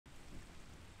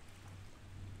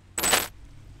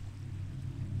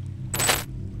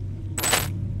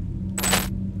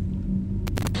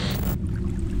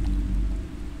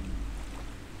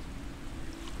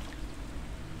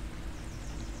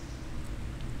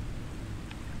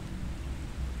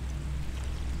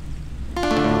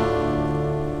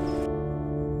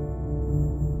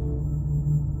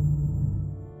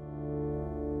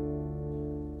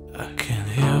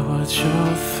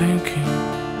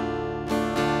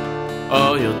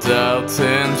all your doubts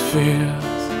and fears.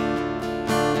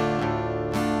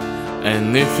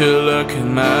 And if you look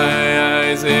in my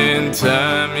eyes, in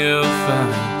time you'll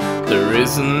find the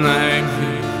reason I'm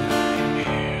here.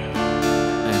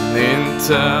 And in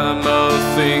time all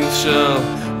things shall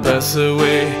pass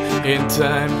away. In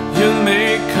time you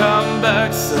may come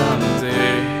back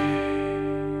someday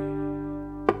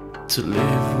to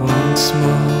live once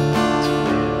more,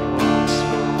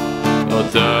 or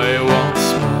die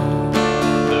once more.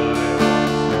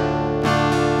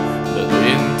 But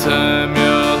in time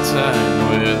your time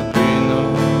will be no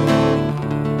more.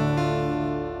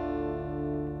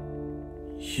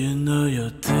 You know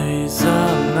your days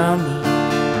are numbered,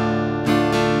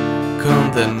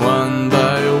 count them one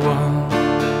by one,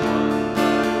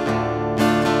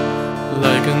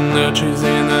 like a notch is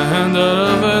in the hand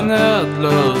of an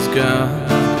outlaw's gun.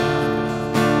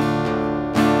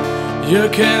 You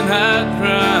can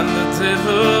outrun the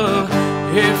devil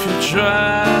if you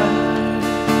try,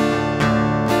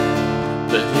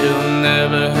 but you'll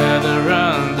never hide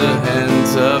around the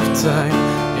hands of time.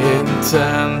 In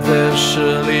time there'll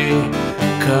surely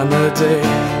come a day.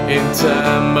 In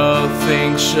time all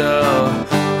things shall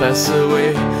pass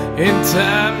away. In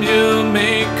time you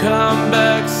may come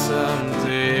back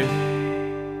someday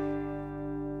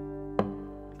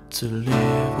to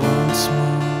live once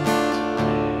more,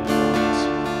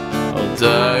 or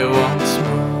die once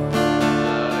more.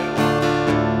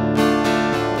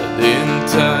 But in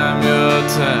time your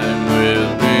time will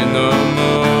be no more.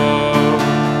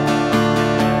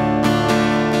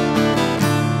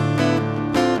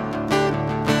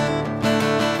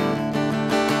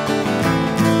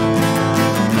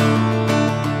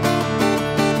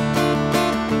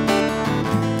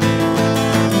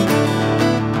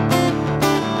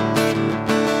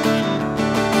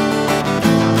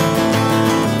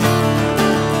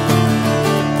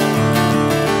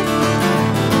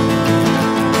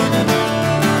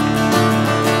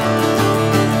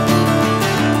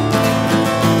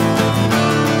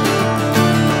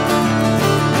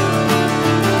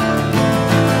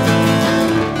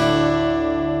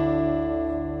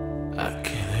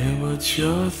 What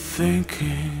you're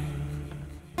thinking.